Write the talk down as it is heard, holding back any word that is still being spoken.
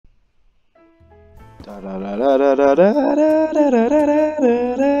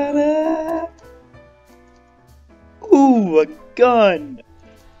Ooh, a gun!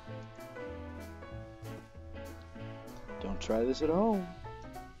 Don't try this at home.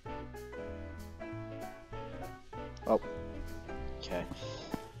 Oh. Okay.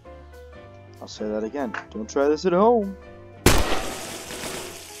 I'll say that again. Don't try this at home.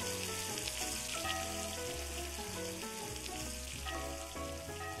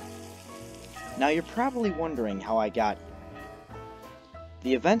 Now you're probably wondering how I got here.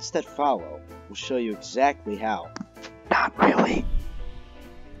 The events that follow will show you exactly how. Not really.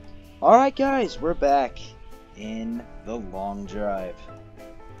 Alright guys, we're back in the long drive.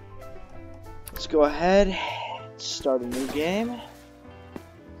 Let's go ahead and start a new game.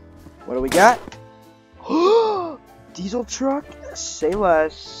 What do we got? Diesel truck, say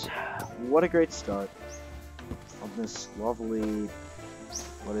less. What a great start of this lovely,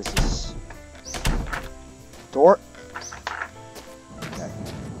 what is this? Door? Okay.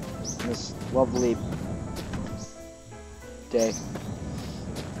 This lovely day.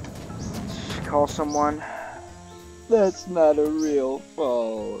 Let's call someone. That's not a real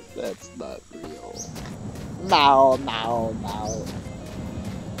phone. That's not real. No.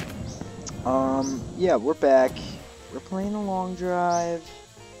 Yeah, we're back. We're playing a long drive.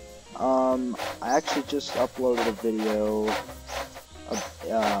 I actually just uploaded a video of,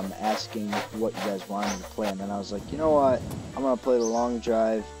 asking what you guys wanted to play, and then I was like, you know what? I'm gonna play the long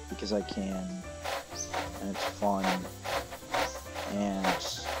drive because I can, and it's fun. And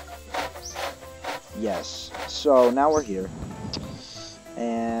yes, so now we're here,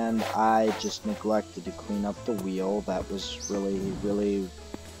 and I just neglected to clean up the wheel. That was really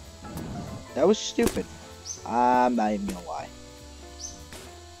that was stupid. I'm not even gonna lie.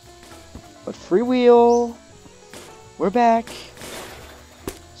 But freewheel, we're back.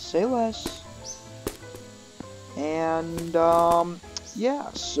 Say less. And yeah,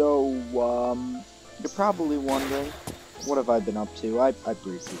 so you're probably wondering, what have I been up to? I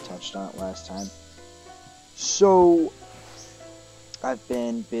briefly touched on it last time. So I've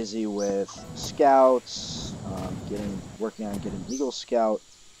been busy with scouts, working on getting Eagle Scout.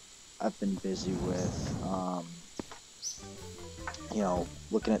 I've been busy with you know,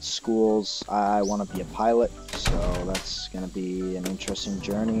 looking at schools. I want to be a pilot, so that's going to be an interesting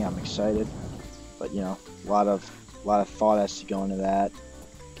journey. I'm excited, but you know, a lot of thought has to go into that.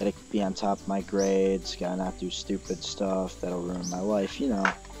 Gotta be on top of my grades, gotta not do stupid stuff that'll ruin my life, you know,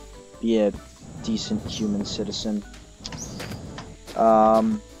 be a decent human citizen.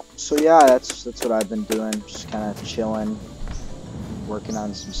 So yeah, that's what I've been doing, just kind of chilling, working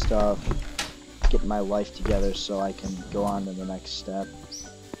on some stuff, getting my life together so I can go on to the next step.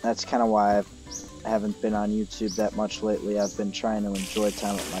 That's kind of why I haven't been on YouTube that much lately. I've been trying to enjoy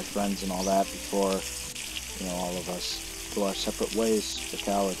time with my friends and all that before, you know, all of us go our separate ways for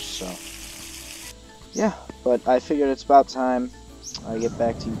college, so yeah, but I figured it's about time I get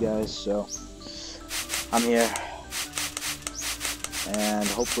back to you guys, so I'm here, and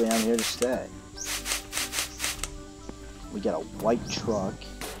hopefully I'm here to stay. We got a white truck.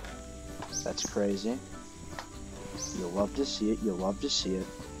 That's crazy. You'll love to see it. You'll love to see it.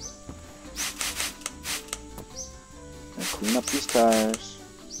 Gonna clean up these tires.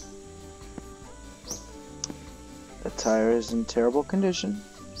 That tire is in terrible condition.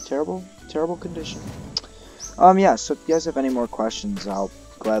 Terrible condition. Yeah, so if you guys have any more questions, I'll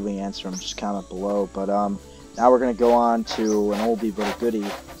gladly answer them. Just comment below. But now we're gonna go on to an oldie but a goodie.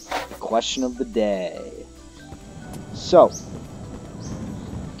 The question of the day. So,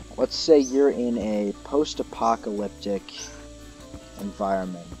 let's say you're in a post-apocalyptic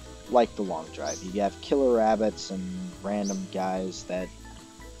environment, like the long drive. You have killer rabbits and random guys that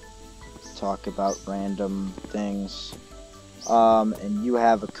talk about random things, and you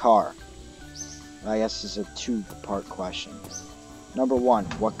have a car. I guess this is a two-part question. Number one,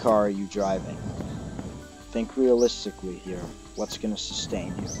 what car are you driving? Think realistically here. What's going to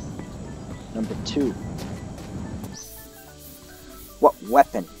sustain you? Number two, what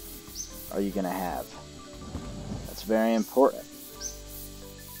weapon are you going to have? That's very important.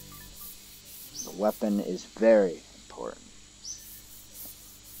 The weapon is very important.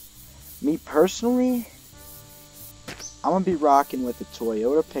 Me personally, I'm going to be rocking with a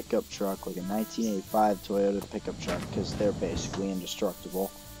Toyota pickup truck, like a 1985 Toyota pickup truck, because they're basically indestructible.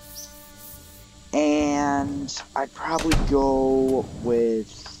 And I'd probably go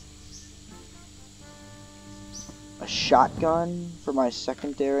with a shotgun for my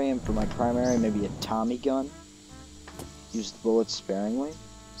secondary, and for my primary, maybe a Tommy gun. Use the bullets sparingly.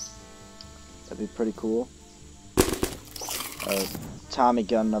 That'd be pretty cool. Tommy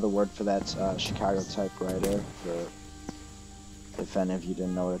gun, another word for that's Chicago typewriter. For if any of you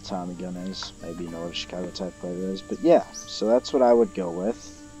didn't know what a Tommy gun is, maybe you know what a Chicago typewriter is. But yeah, so that's what I would go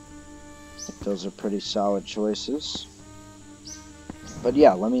with. I think those are pretty solid choices. But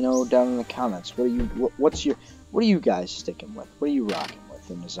yeah, let me know down in the comments. What are you guys sticking with? What are you rocking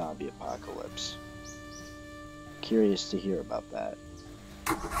with in the zombie apocalypse? Curious to hear about that.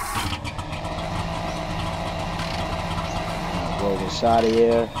 Roll this out of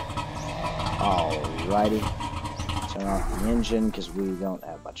here. Alrighty. Turn off the engine because we don't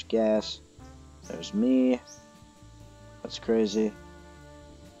have much gas. There's me. That's crazy.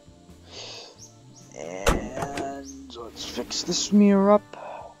 And let's fix this mirror up.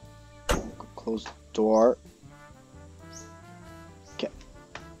 Close the door. Okay.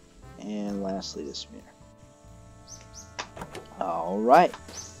 And lastly, this mirror. Alright.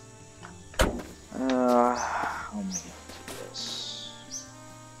 How am I gonna do this?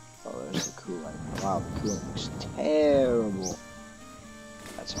 Oh, there's the coolant. Wow, the coolant looks terrible.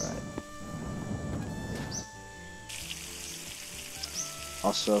 That's alright.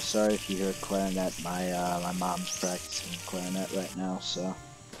 Also, sorry if you hear clarinet. My mom's practicing clarinet right now, so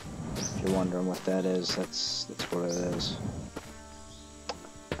if you're wondering what that is, that's what it is.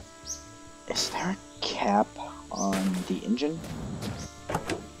 Is there a cap on the engine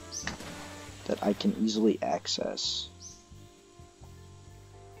that I can easily access?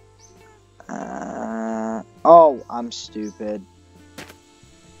 Oh, I'm stupid.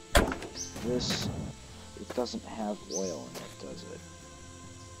 It doesn't have oil in it, does it?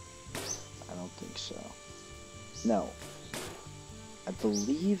 I don't think so. No. I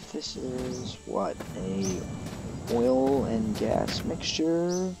believe this is, what, a oil and gas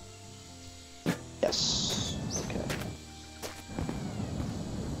mixture? Yes. Okay.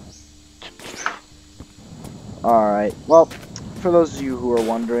 Alright, well, for those of you who are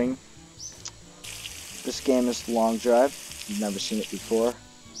wondering, this game is The Long Drive. You've never seen it before.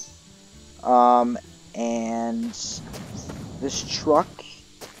 And this truck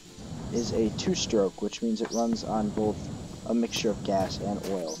is a two-stroke, which means it runs on both a mixture of gas and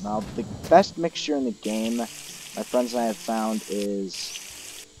oil. Now, the best mixture in the game, my friends and I have found, is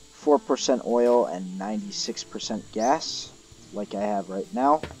 4% oil and 96% gas, like I have right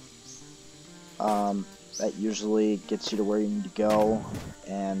now. That usually gets you to where you need to go,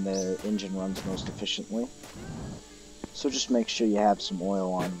 and the engine runs most efficiently. So just make sure you have some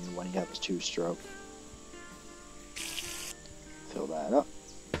oil on you when you have a two-stroke. Fill that up.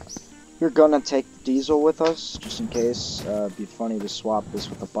 We're gonna take the diesel with us, just in case. It'd be funny to swap this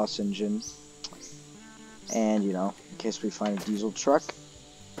with a bus engine. And, you know, in case we find a diesel truck.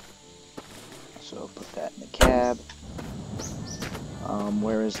 So put that in the cab.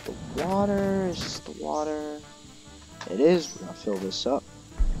 Where is the water? Is this the water? It is. We're gonna fill this up.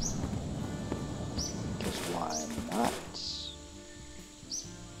 Because why not?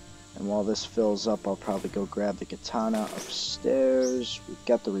 And while this fills up, I'll probably go grab the katana upstairs. We've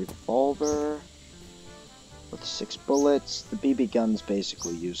got the revolver with 6 bullets. The BB gun's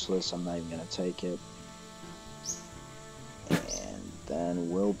basically useless. I'm not even gonna take it. And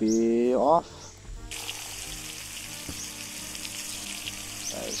then we'll be off.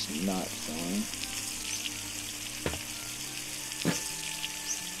 That is not filling.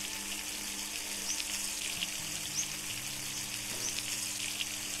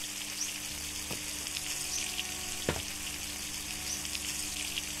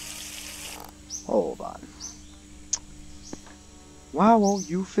 Hold on. Why won't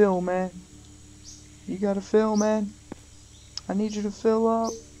you fill, man? You gotta fill, man. I need you to fill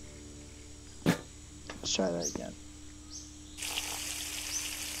up. Let's try that again.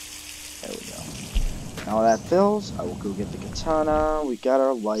 There we go. Now that fills, I will go get the katana. We got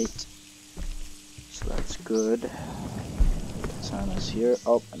our light. So that's good. Katana's here.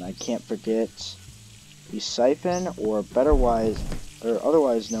 Oh, and I can't forget the siphon, or otherwise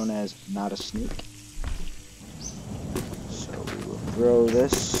known as not a sneak. So we will throw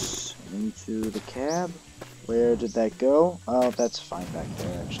this into the cab. Where did that go? Oh, that's fine back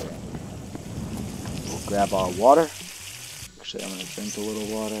there, actually. We'll grab our water. Actually, I'm going to drink a little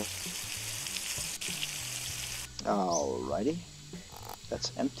water. Alrighty.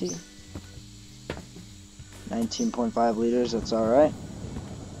 That's empty. 19.5 liters, that's alright.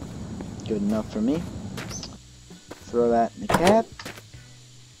 Good enough for me. Throw that in the cab.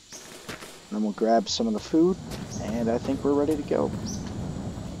 And then we'll grab some of the food. And I think we're ready to go.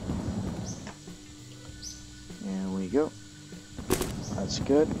 There we go. That's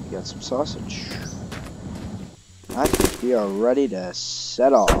good. We got some sausage. I think we are ready to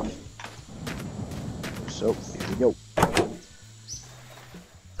set off. So, here we go.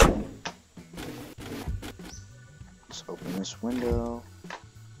 Let's open this window.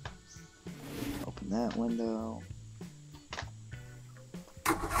 Open that window.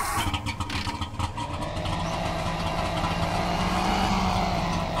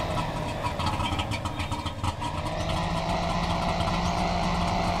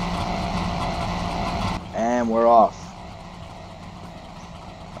 And we're off.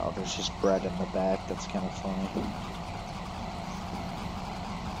 Oh, there's just bread in the back. That's kind of funny.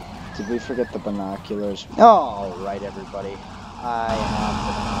 Did we forget the binoculars? Oh, right, everybody. I have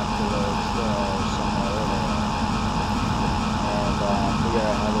the binoculars somewhere over there. And we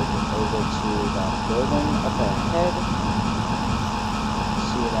are headed over to that building up ahead.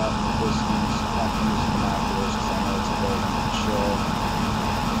 See it out in the distance. I can use the binoculars because I know it's a building for sure.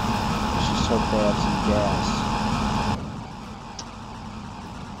 Let's just hope they have some gas.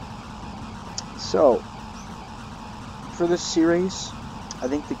 So, for this series, I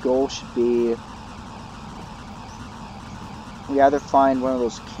think the goal should be we either find one of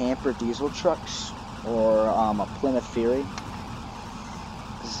those camper diesel trucks or a Plymouth Fury,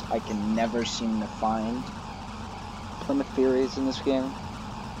 because I can never seem to find Plymouth Furies in this game.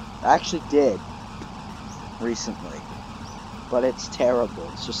 I actually did recently, but it's terrible.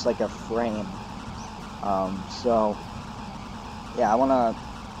 It's just like a frame. So yeah, I want to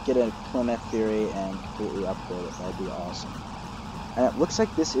get a Plymouth Fury and completely upgrade it. That'd be awesome. And it looks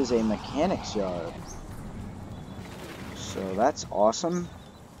like this is a mechanic's yard. So that's awesome.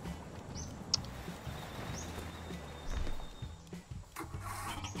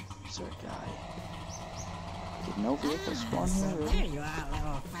 Is there a guy? Did no vehicle spawn here, really? There you are,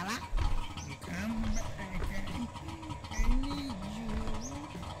 little fella. Come back. I need you.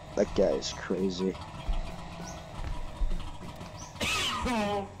 That guy is crazy.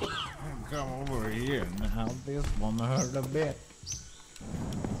 Come over here now. This one hurt a bit.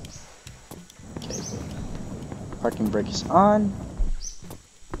 Okay, good. Parking brake is on.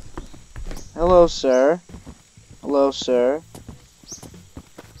 Hello, sir. Hello, sir.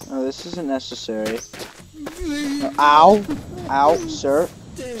 Oh, this isn't necessary. Ow! Ow, sir.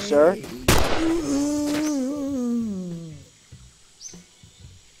 Sir.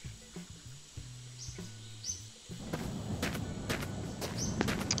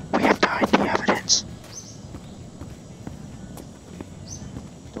 We have to hide the evidence.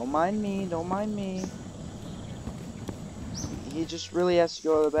 Don't mind me, don't mind me. He just really has to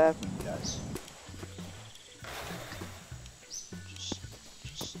go to the bathroom, guys.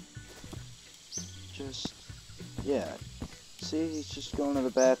 Just, yeah. See, he's just going to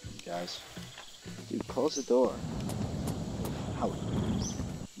the bathroom, guys. Dude, close the door. How?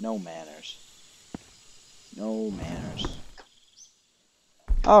 No manners. No manners.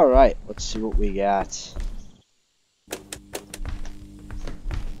 Alright, let's see what we got.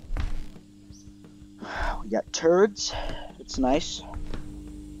 We got turds. It's nice.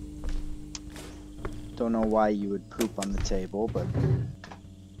 Don't know why you would poop on the table, but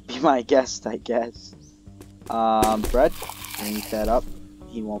be my guest, I guess. Bread. Gonna eat that up.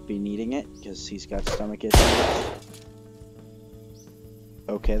 He won't be needing it because he's got stomach issues.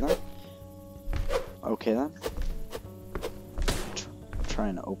 Okay then. Okay then.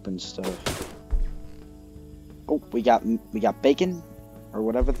 Trying to open stuff. Oh, we got bacon or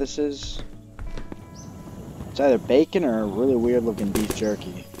whatever this is. It's either bacon or a really weird looking beef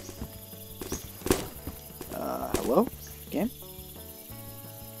jerky. Hello? Game?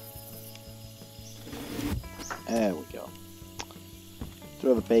 There we go.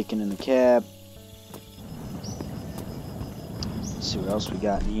 Throw the bacon in the cab. Let's see what else we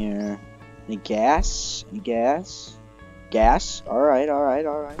got in here. Any gas? Any gas? Gas? Alright, alright,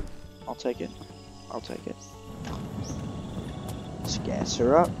 alright. I'll take it. I'll take it. Let's gas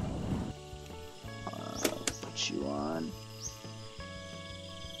her up. Put you on.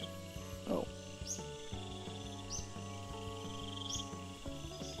 Oh.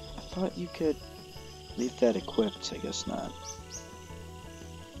 I thought you could leave that equipped. I guess not.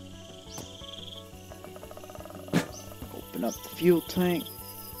 Open up the fuel tank.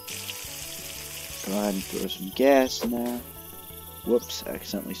 Go ahead and throw some gas in there. Whoops, I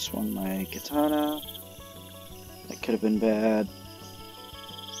accidentally swung my katana. That could have been bad.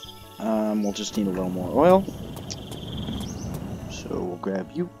 We'll just need a little more oil. So we'll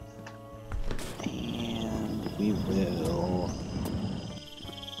grab you. And we will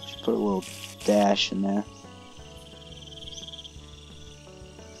just put a little dash in there.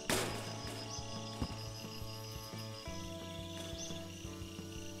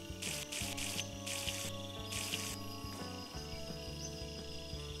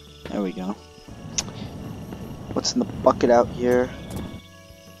 There we go. What's in the bucket out here?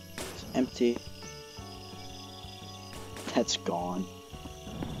 It's empty. That's gone.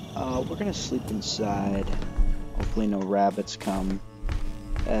 We're gonna sleep inside. Hopefully no rabbits come.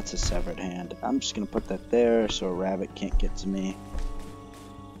 That's a severed hand. I'm just gonna put that there so a rabbit can't get to me.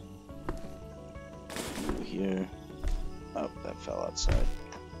 Over here. Oh, that fell outside.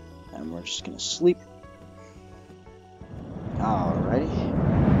 And we're just gonna sleep. Alrighty.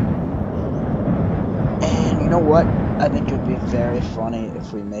 And you know what? I think it would be very funny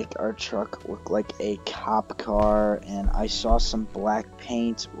if we make our truck look like a cop car. And I saw some black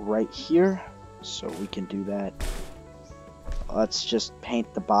paint right here, so we can do that. Let's just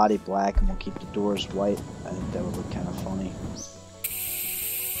paint the body black and we'll keep the doors white. I think that would look kind of funny.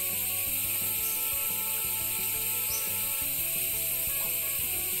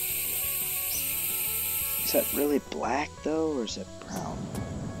 Is that really black though, or is it brown?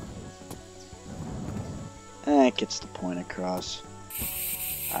 It gets the point across.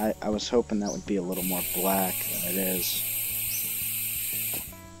 I was hoping that would be a little more black than it is.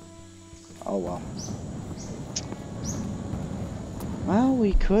 Oh well. Well,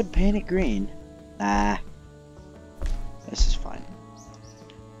 we could paint it green. Nah. This is fine.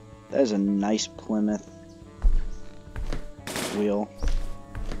 There's a nice Plymouth wheel.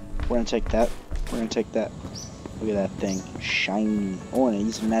 We're gonna take that. We're gonna take that. Look at that thing. Shiny. Oh, and it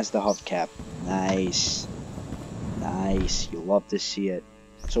even has the hubcap. Nice. Nice. You'll love to see it.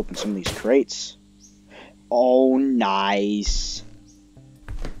 Let's open some of these crates. Oh, nice.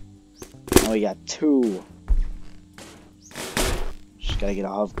 Now we got 2. Just gotta get a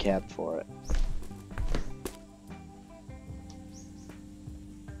hubcap for it.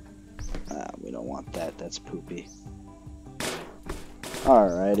 We don't want that. That's poopy.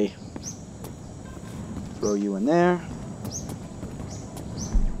 Alrighty. Throw you in there.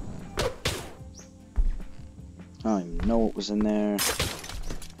 I don't even know what was in there.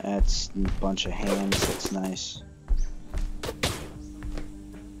 That's a bunch of hands. That's nice.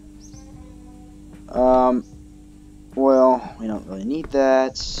 Well, we don't really need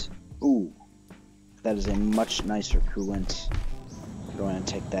that. Ooh, that is a much nicer coolant. Go ahead and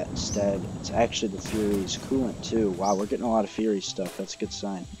take that instead. It's actually the Fury's coolant too. Wow, we're getting a lot of Fury stuff. That's a good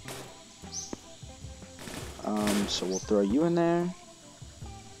sign. So we'll throw you in there.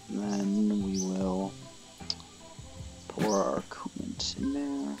 And then we will pour our coolant in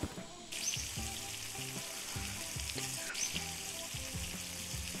there.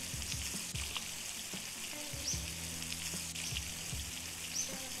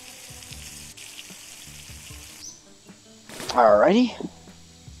 Alrighty.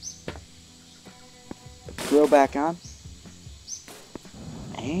 Grill back on.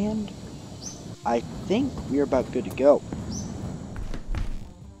 And I think we're about good to go.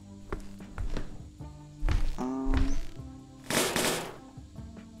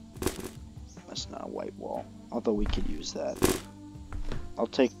 That's not a white wall, although we could use that. I'll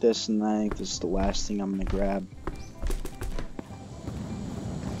take this, and I think this is the last thing I'm gonna grab.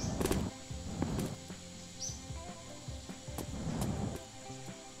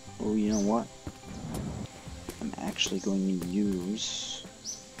 Oh, you know what? I'm actually going to use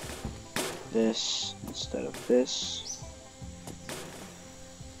this instead of this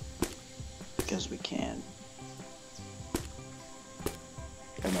because we can.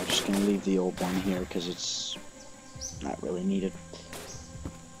 And we're just going to leave the old one here because it's not really needed.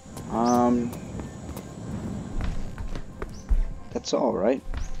 That's all, right?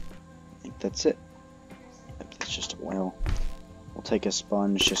 I think that's it. Yep, that's just oil. We'll take a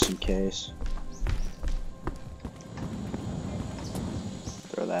sponge just in case.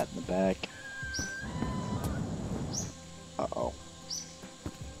 Throw that in the back. Uh-oh.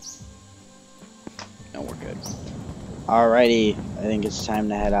 No, we're good. Alrighty, I think it's time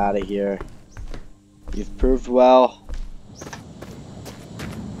to head out of here. You've proved well,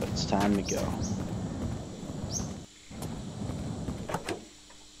 but it's time to go.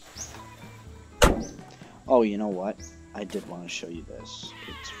 Oh, you know what? I did want to show you this.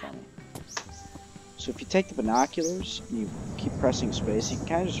 It's funny. So if you take the binoculars and you keep pressing space, you can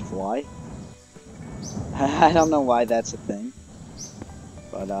kind of just fly. I don't know why that's a thing,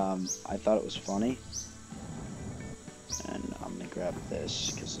 but I thought it was funny. And I'm gonna grab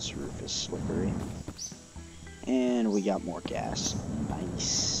this because this roof is slippery. And we got more gas.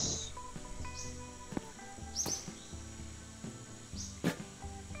 Nice.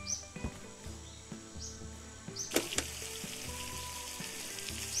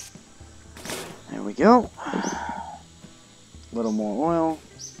 There we go. A little more oil.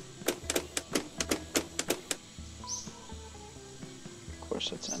 Of course,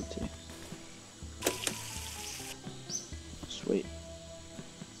 that's empty. Sweet.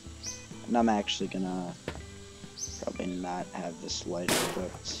 And I'm actually gonna Probably not have this light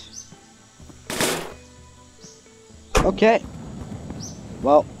equipped. Okay.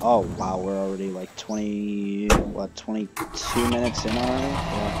 Well, oh wow, we're already like 22 minutes in already?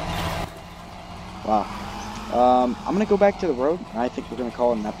 Yeah. Wow. I'm gonna go back to the road. I think we're gonna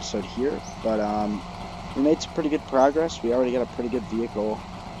call it an episode here, but we made some pretty good progress. We already got a pretty good vehicle,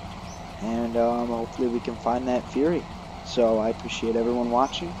 and hopefully we can find that Fury. So I appreciate everyone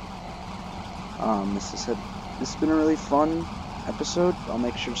watching. This has been a really fun episode. I'll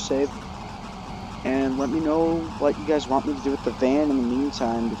make sure to save. And let me know what you guys want me to do with the van in the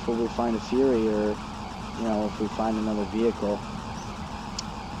meantime before we find a Fury, or, you know, if we find another vehicle.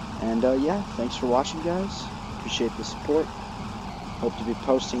 And, yeah, thanks for watching, guys. Appreciate the support. Hope to be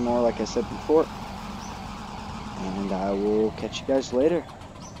posting more, like I said before. And I will catch you guys later.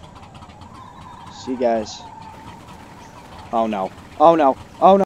 See you guys. Oh, no. Oh, no. Oh, no.